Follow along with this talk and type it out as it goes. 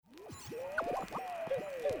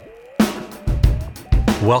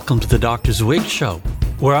Welcome to the Dr. Zwig Show,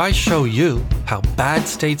 where I show you how bad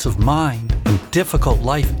states of mind and difficult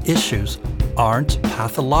life issues aren't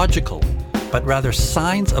pathological, but rather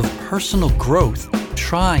signs of personal growth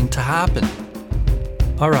trying to happen.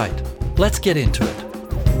 All right, let's get into it.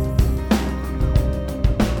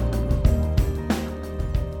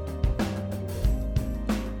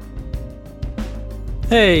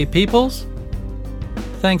 Hey, peoples.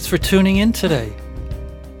 Thanks for tuning in today.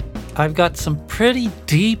 I've got some pretty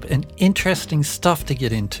deep and interesting stuff to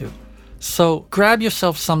get into. So grab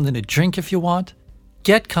yourself something to drink if you want,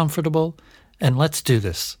 get comfortable, and let's do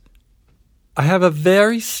this. I have a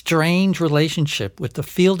very strange relationship with the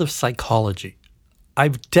field of psychology.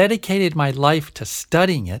 I've dedicated my life to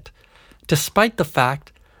studying it, despite the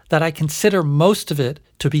fact that I consider most of it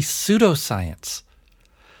to be pseudoscience.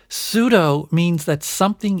 Pseudo means that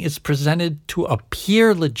something is presented to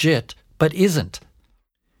appear legit, but isn't.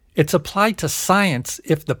 It's applied to science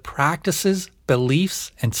if the practices,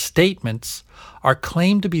 beliefs, and statements are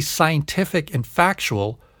claimed to be scientific and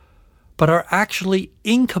factual, but are actually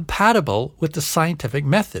incompatible with the scientific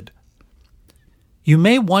method. You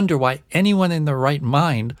may wonder why anyone in their right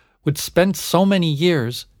mind would spend so many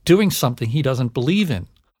years doing something he doesn't believe in.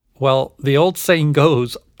 Well, the old saying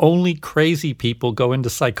goes, only crazy people go into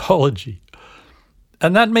psychology.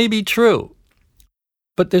 And that may be true.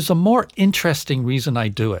 But there's a more interesting reason I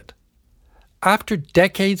do it. After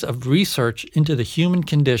decades of research into the human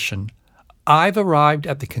condition, I've arrived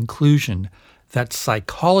at the conclusion that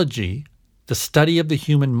psychology, the study of the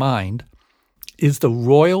human mind, is the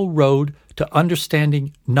royal road to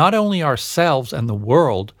understanding not only ourselves and the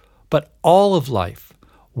world, but all of life.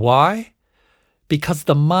 Why? Because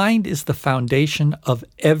the mind is the foundation of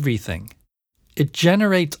everything. It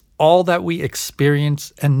generates all that we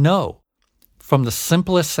experience and know. From the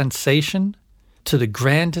simplest sensation, to the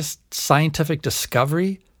grandest scientific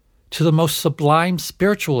discovery, to the most sublime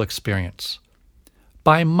spiritual experience.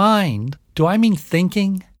 By mind, do I mean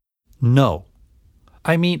thinking? No.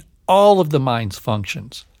 I mean all of the mind's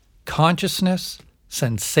functions: consciousness,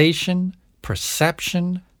 sensation,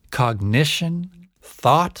 perception, cognition,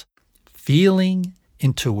 thought, feeling,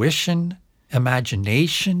 intuition,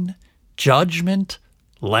 imagination, judgment,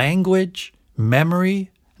 language,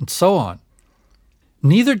 memory, and so on.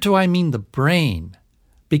 Neither do I mean the brain,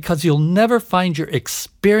 because you'll never find your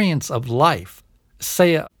experience of life,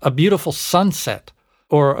 say a beautiful sunset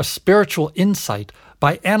or a spiritual insight,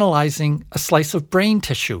 by analyzing a slice of brain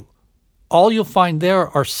tissue. All you'll find there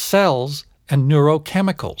are cells and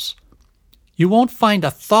neurochemicals. You won't find a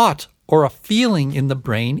thought or a feeling in the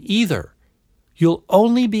brain either. You'll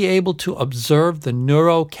only be able to observe the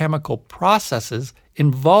neurochemical processes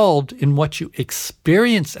involved in what you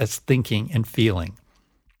experience as thinking and feeling.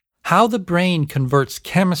 How the brain converts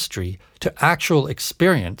chemistry to actual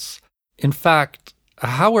experience, in fact,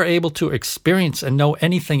 how we're able to experience and know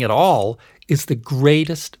anything at all, is the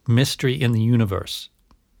greatest mystery in the universe.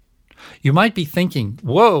 You might be thinking,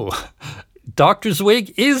 whoa, Dr.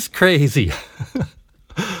 Zwig is crazy.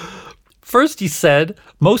 First he said,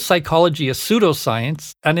 most psychology is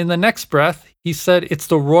pseudoscience, and in the next breath, he said it's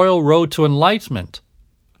the royal road to enlightenment.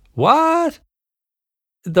 What?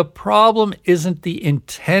 The problem isn't the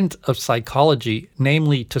intent of psychology,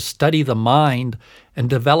 namely to study the mind and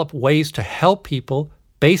develop ways to help people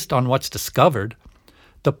based on what's discovered.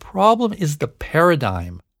 The problem is the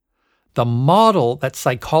paradigm, the model that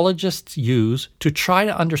psychologists use to try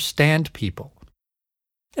to understand people.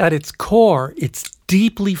 At its core, it's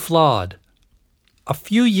deeply flawed. A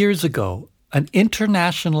few years ago, an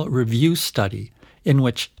international review study in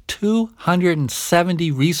which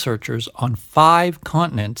 270 researchers on 5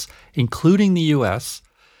 continents, including the US,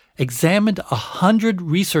 examined 100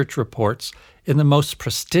 research reports in the most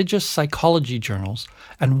prestigious psychology journals,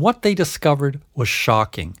 and what they discovered was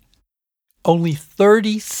shocking. Only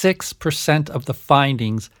 36% of the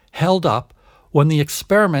findings held up when the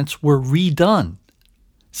experiments were redone.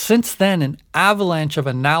 Since then, an avalanche of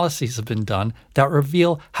analyses have been done that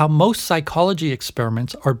reveal how most psychology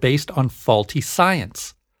experiments are based on faulty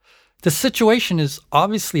science. The situation is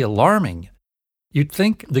obviously alarming. You'd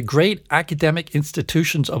think the great academic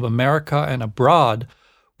institutions of America and abroad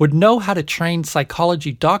would know how to train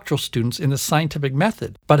psychology doctoral students in the scientific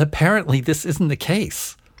method, but apparently this isn't the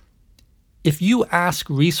case. If you ask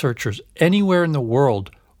researchers anywhere in the world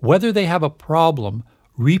whether they have a problem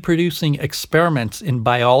reproducing experiments in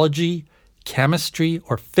biology, chemistry,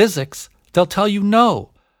 or physics, they'll tell you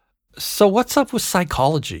no. So what's up with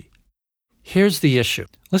psychology? Here's the issue.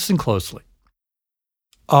 Listen closely.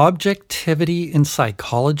 Objectivity in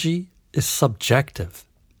psychology is subjective.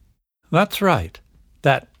 That's right.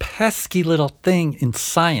 That pesky little thing in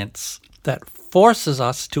science that forces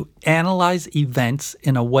us to analyze events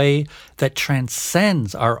in a way that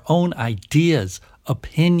transcends our own ideas,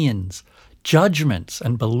 opinions, judgments,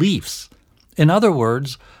 and beliefs. In other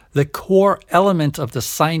words, the core element of the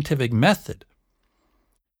scientific method.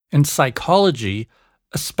 In psychology,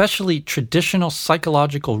 especially traditional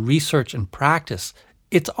psychological research and practice,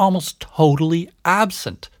 it's almost totally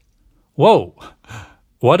absent. Whoa,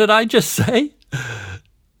 what did I just say?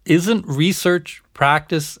 Isn't research,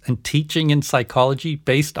 practice, and teaching in psychology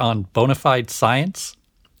based on bona fide science?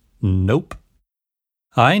 Nope.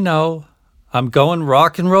 I know, I'm going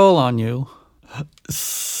rock and roll on you.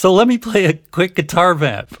 So let me play a quick guitar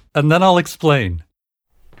vamp, and then I'll explain.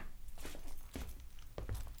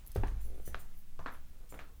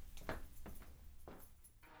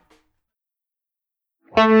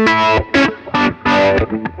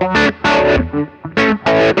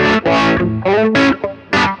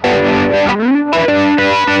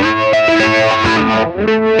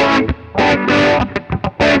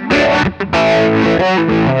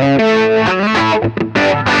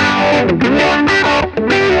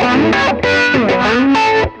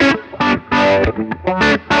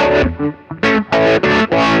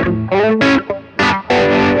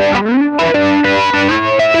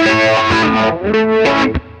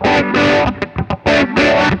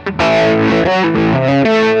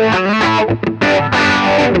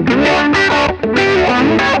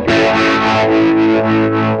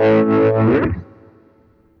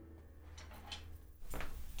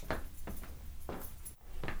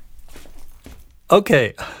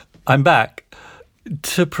 Okay, I'm back.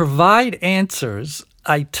 To provide answers,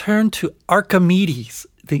 I turn to Archimedes,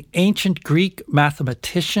 the ancient Greek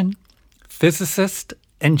mathematician, physicist,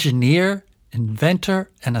 engineer, inventor,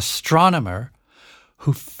 and astronomer,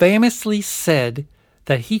 who famously said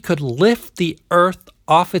that he could lift the earth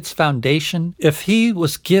off its foundation if he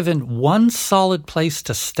was given one solid place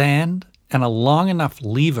to stand and a long enough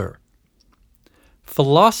lever.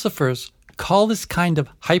 Philosophers call this kind of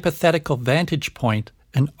hypothetical vantage point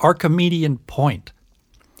an Archimedean point.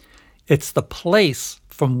 It's the place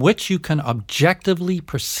from which you can objectively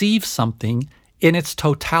perceive something in its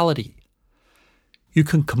totality. You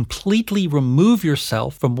can completely remove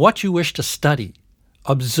yourself from what you wish to study,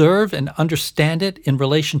 observe and understand it in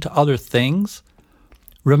relation to other things,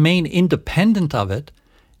 remain independent of it,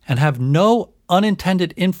 and have no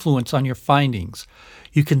unintended influence on your findings.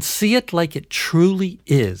 You can see it like it truly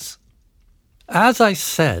is. As I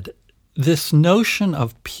said, this notion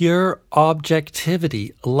of pure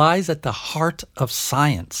objectivity lies at the heart of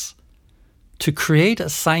science. To create a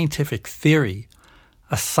scientific theory,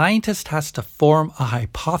 a scientist has to form a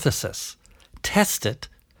hypothesis, test it,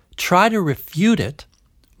 try to refute it,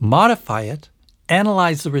 modify it,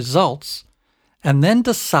 analyze the results, and then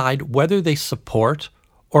decide whether they support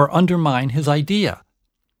or undermine his idea.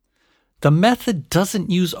 The method doesn't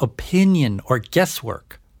use opinion or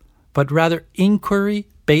guesswork, but rather inquiry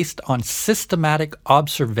based on systematic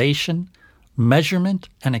observation, measurement,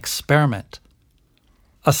 and experiment.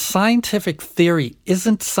 A scientific theory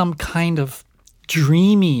isn't some kind of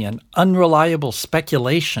dreamy and unreliable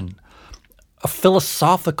speculation, a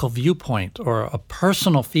philosophical viewpoint, or a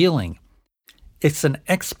personal feeling. It's an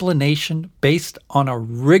explanation based on a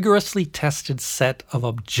rigorously tested set of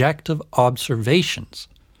objective observations.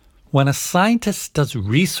 When a scientist does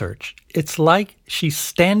research, it's like she's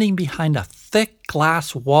standing behind a thick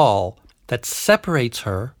glass wall that separates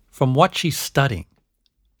her from what she's studying.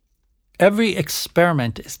 Every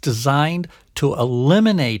experiment is designed to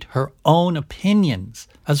eliminate her own opinions,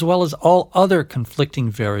 as well as all other conflicting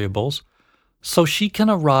variables, so she can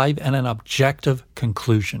arrive at an objective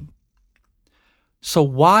conclusion. So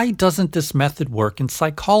why doesn't this method work in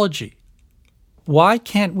psychology? Why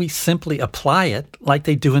can't we simply apply it like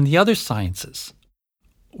they do in the other sciences?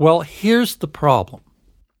 Well, here's the problem.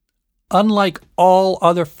 Unlike all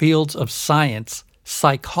other fields of science,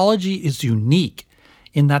 psychology is unique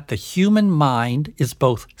in that the human mind is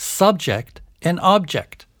both subject and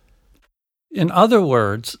object. In other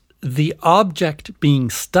words, the object being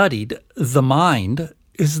studied, the mind,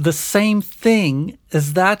 is the same thing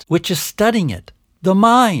as that which is studying it, the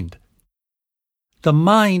mind. The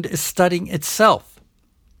mind is studying itself.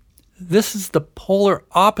 This is the polar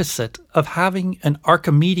opposite of having an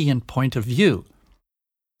Archimedean point of view.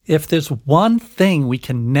 If there's one thing we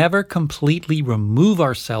can never completely remove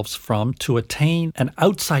ourselves from to attain an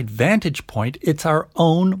outside vantage point, it's our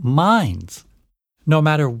own minds. No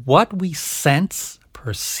matter what we sense,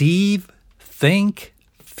 perceive, think,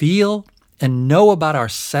 feel, and know about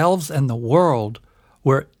ourselves and the world,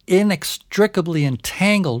 we're inextricably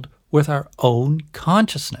entangled with our own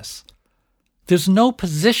consciousness. There's no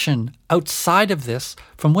position outside of this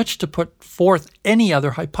from which to put forth any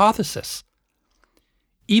other hypothesis.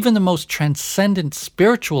 Even the most transcendent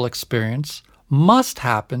spiritual experience must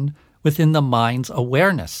happen within the mind's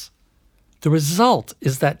awareness. The result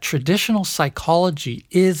is that traditional psychology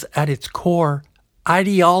is, at its core,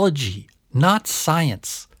 ideology, not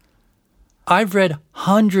science. I've read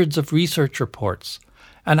hundreds of research reports,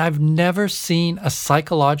 and I've never seen a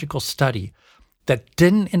psychological study that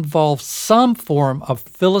didn't involve some form of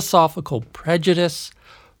philosophical prejudice,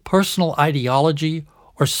 personal ideology,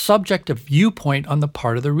 or subjective viewpoint on the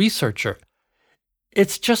part of the researcher.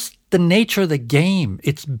 It's just the nature of the game.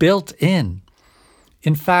 It's built in.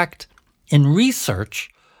 In fact, in research,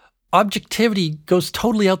 objectivity goes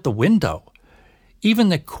totally out the window. Even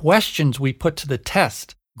the questions we put to the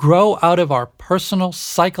test grow out of our personal,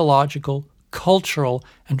 psychological, cultural,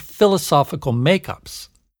 and philosophical makeups.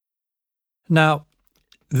 Now,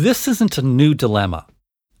 this isn't a new dilemma.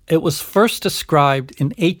 It was first described in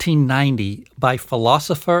 1890 by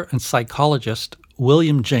philosopher and psychologist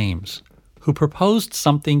William James, who proposed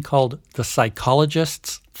something called the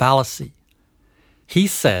psychologist's fallacy. He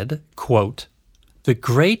said, quote, "The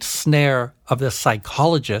great snare of the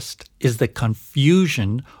psychologist is the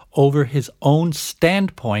confusion over his own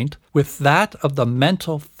standpoint with that of the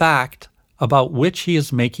mental fact about which he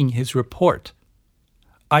is making his report.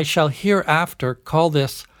 I shall hereafter call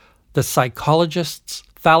this the psychologist's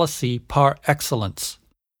fallacy par excellence."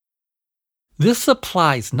 This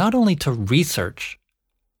applies not only to research,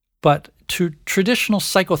 but to traditional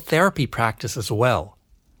psychotherapy practice as well.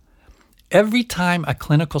 Every time a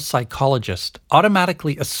clinical psychologist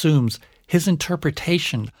automatically assumes his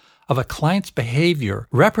interpretation of a client's behavior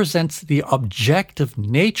represents the objective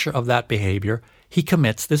nature of that behavior, he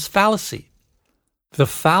commits this fallacy. The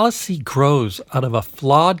fallacy grows out of a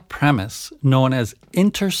flawed premise known as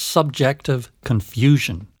intersubjective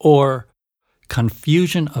confusion, or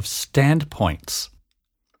confusion of standpoints.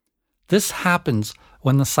 This happens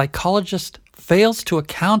when the psychologist fails to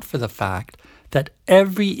account for the fact that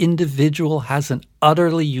every individual has an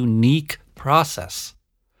utterly unique process.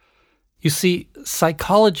 You see,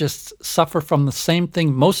 psychologists suffer from the same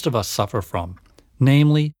thing most of us suffer from,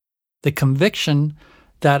 namely, the conviction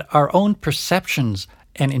that our own perceptions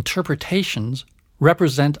and interpretations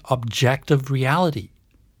represent objective reality.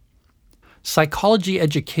 Psychology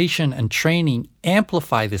education and training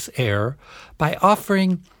amplify this error by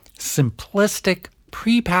offering simplistic,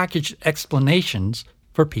 prepackaged explanations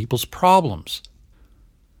for people's problems.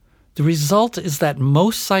 The result is that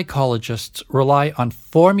most psychologists rely on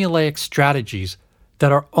formulaic strategies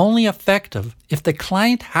that are only effective if the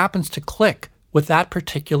client happens to click with that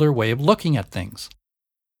particular way of looking at things.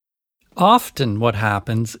 Often what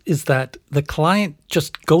happens is that the client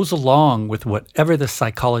just goes along with whatever the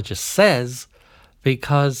psychologist says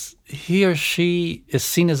because he or she is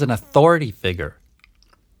seen as an authority figure.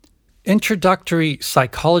 Introductory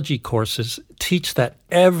psychology courses teach that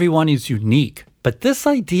everyone is unique, but this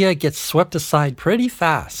idea gets swept aside pretty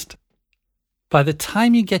fast. By the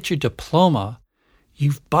time you get your diploma,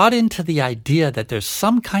 you've bought into the idea that there's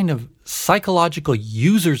some kind of psychological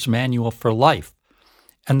user's manual for life,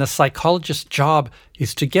 and the psychologist's job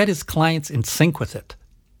is to get his clients in sync with it.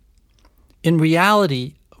 In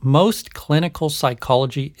reality, most clinical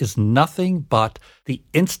psychology is nothing but the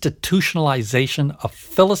institutionalization of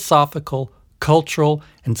philosophical, cultural,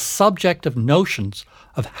 and subjective notions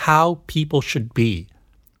of how people should be.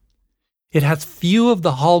 It has few of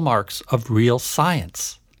the hallmarks of real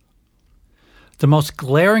science. The most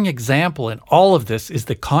glaring example in all of this is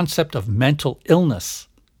the concept of mental illness.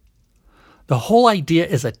 The whole idea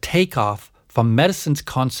is a takeoff from medicine's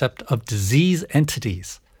concept of disease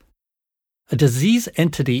entities. A disease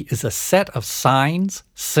entity is a set of signs,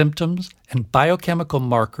 symptoms, and biochemical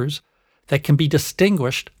markers that can be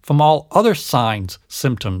distinguished from all other signs,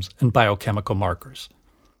 symptoms, and biochemical markers.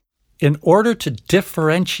 In order to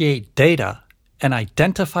differentiate data and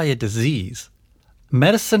identify a disease,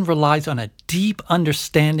 medicine relies on a deep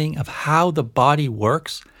understanding of how the body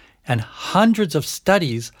works and hundreds of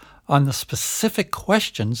studies on the specific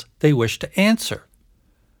questions they wish to answer.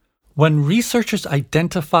 When researchers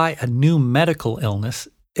identify a new medical illness,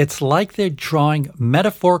 it's like they're drawing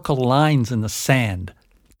metaphorical lines in the sand,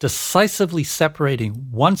 decisively separating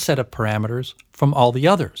one set of parameters from all the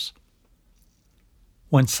others.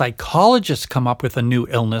 When psychologists come up with a new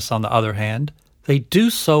illness, on the other hand, they do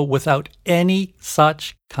so without any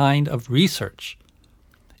such kind of research.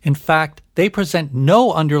 In fact, they present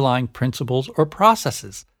no underlying principles or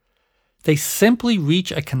processes. They simply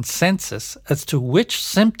reach a consensus as to which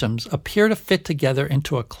symptoms appear to fit together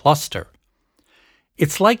into a cluster.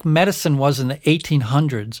 It's like medicine was in the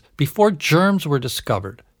 1800s before germs were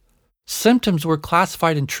discovered. Symptoms were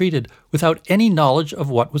classified and treated without any knowledge of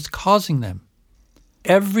what was causing them.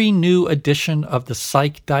 Every new edition of the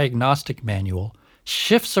Psych Diagnostic Manual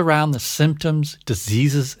shifts around the symptoms,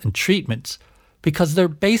 diseases, and treatments because they're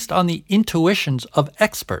based on the intuitions of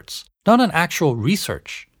experts, not on actual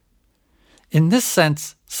research. In this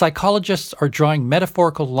sense, psychologists are drawing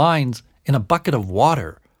metaphorical lines in a bucket of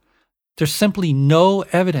water. There's simply no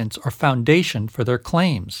evidence or foundation for their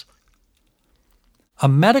claims. A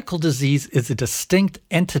medical disease is a distinct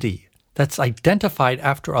entity that's identified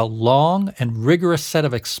after a long and rigorous set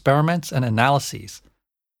of experiments and analyses.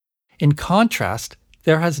 In contrast,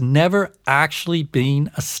 there has never actually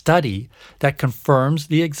been a study that confirms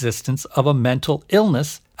the existence of a mental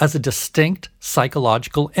illness as a distinct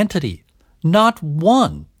psychological entity. Not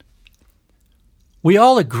one. We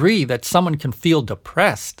all agree that someone can feel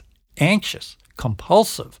depressed, anxious,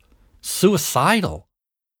 compulsive, suicidal,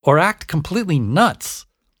 or act completely nuts.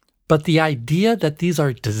 But the idea that these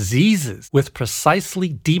are diseases with precisely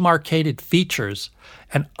demarcated features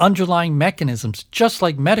and underlying mechanisms just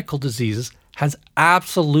like medical diseases has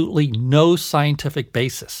absolutely no scientific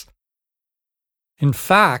basis. In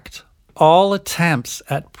fact, all attempts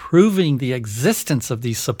at proving the existence of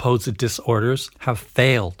these supposed disorders have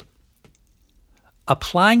failed.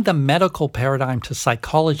 Applying the medical paradigm to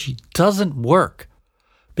psychology doesn't work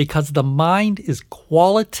because the mind is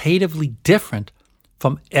qualitatively different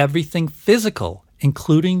from everything physical,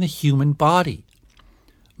 including the human body.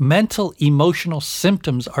 Mental emotional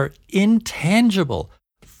symptoms are intangible,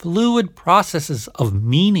 fluid processes of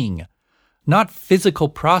meaning, not physical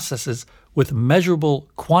processes with measurable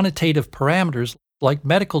quantitative parameters like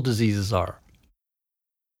medical diseases are.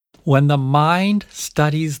 When the mind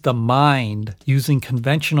studies the mind using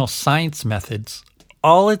conventional science methods,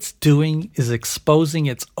 all it's doing is exposing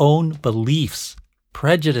its own beliefs,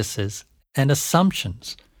 prejudices, and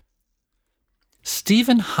assumptions.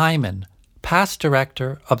 Stephen Hyman, past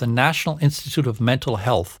director of the National Institute of Mental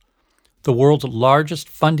Health, the world's largest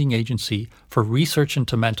funding agency for research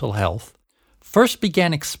into mental health, first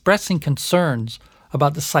began expressing concerns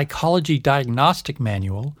about the Psychology Diagnostic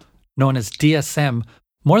Manual, known as DSM,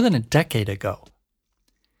 more than a decade ago.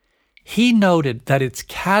 He noted that its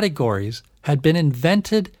categories had been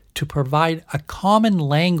invented to provide a common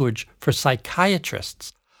language for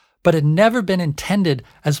psychiatrists, but had never been intended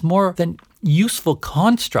as more than useful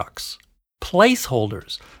constructs,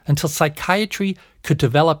 placeholders, until psychiatry could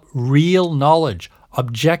develop real knowledge,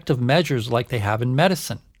 objective measures like they have in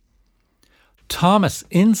medicine. Thomas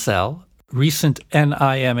Insel, recent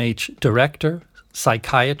NIMH director,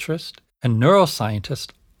 psychiatrist, and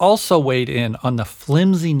neuroscientist, also weighed in on the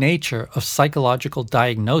flimsy nature of psychological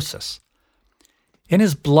diagnosis. In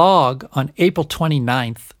his blog on April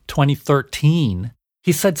 29, 2013,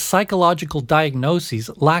 he said psychological diagnoses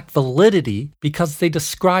lack validity because they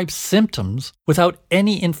describe symptoms without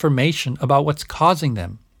any information about what's causing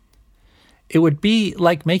them. It would be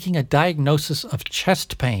like making a diagnosis of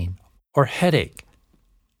chest pain or headache.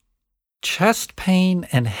 Chest pain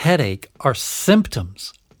and headache are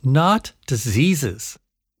symptoms, not diseases.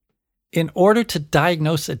 In order to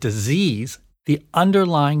diagnose a disease, the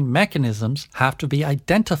underlying mechanisms have to be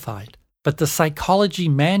identified. But the Psychology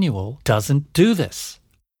Manual doesn't do this.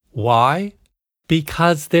 Why?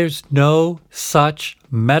 Because there's no such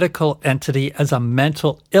medical entity as a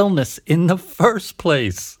mental illness in the first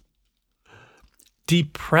place.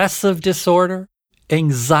 Depressive disorder,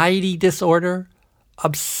 anxiety disorder,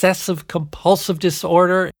 obsessive compulsive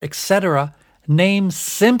disorder, etc. name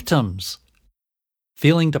symptoms.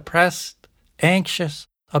 Feeling depressed, anxious,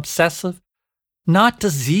 obsessive, not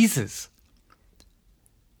diseases.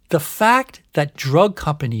 The fact that drug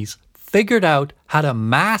companies figured out how to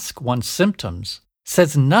mask one's symptoms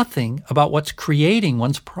says nothing about what's creating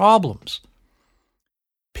one's problems.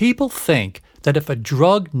 People think that if a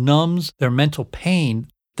drug numbs their mental pain,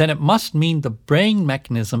 then it must mean the brain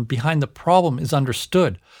mechanism behind the problem is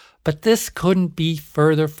understood, but this couldn't be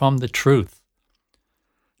further from the truth.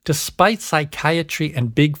 Despite psychiatry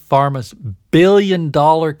and big pharma's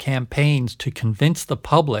billion-dollar campaigns to convince the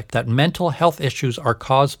public that mental health issues are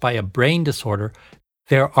caused by a brain disorder,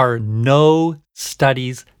 there are no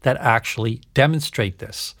studies that actually demonstrate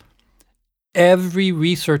this. Every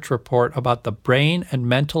research report about the brain and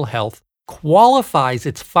mental health qualifies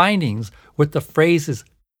its findings with the phrases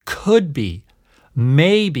could be,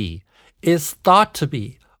 maybe, is thought to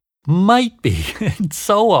be, might be, and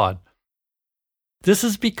so on. This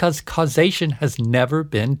is because causation has never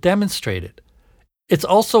been demonstrated. It's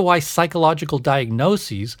also why psychological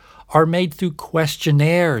diagnoses are made through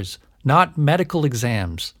questionnaires, not medical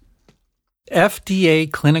exams.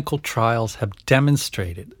 FDA clinical trials have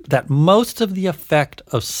demonstrated that most of the effect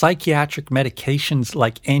of psychiatric medications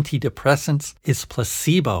like antidepressants is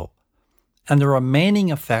placebo, and the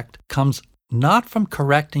remaining effect comes not from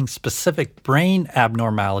correcting specific brain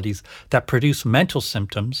abnormalities that produce mental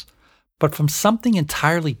symptoms, but from something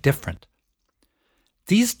entirely different.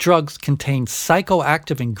 These drugs contain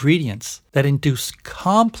psychoactive ingredients that induce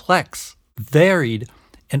complex, varied,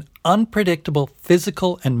 and unpredictable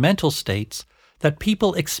physical and mental states that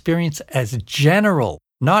people experience as general,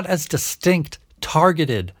 not as distinct,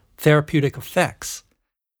 targeted therapeutic effects.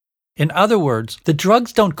 In other words, the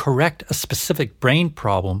drugs don't correct a specific brain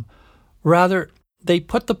problem. Rather, they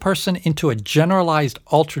put the person into a generalized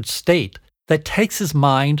altered state that takes his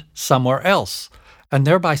mind somewhere else and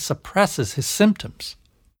thereby suppresses his symptoms.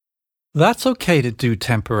 That's okay to do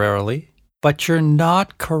temporarily, but you're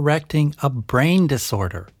not correcting a brain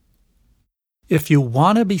disorder. If you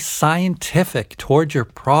want to be scientific toward your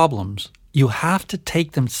problems, you have to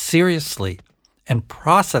take them seriously and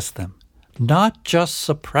process them, not just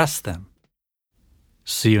suppress them.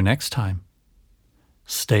 See you next time.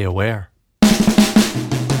 Stay aware.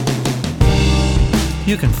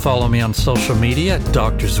 You can follow me on social media at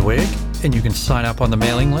Dr. Zwig, and you can sign up on the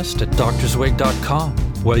mailing list at drzwig.com,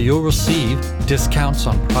 where you'll receive discounts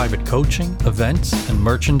on private coaching, events, and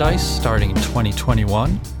merchandise starting in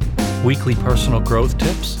 2021, weekly personal growth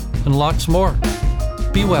tips, and lots more.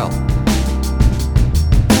 Be well.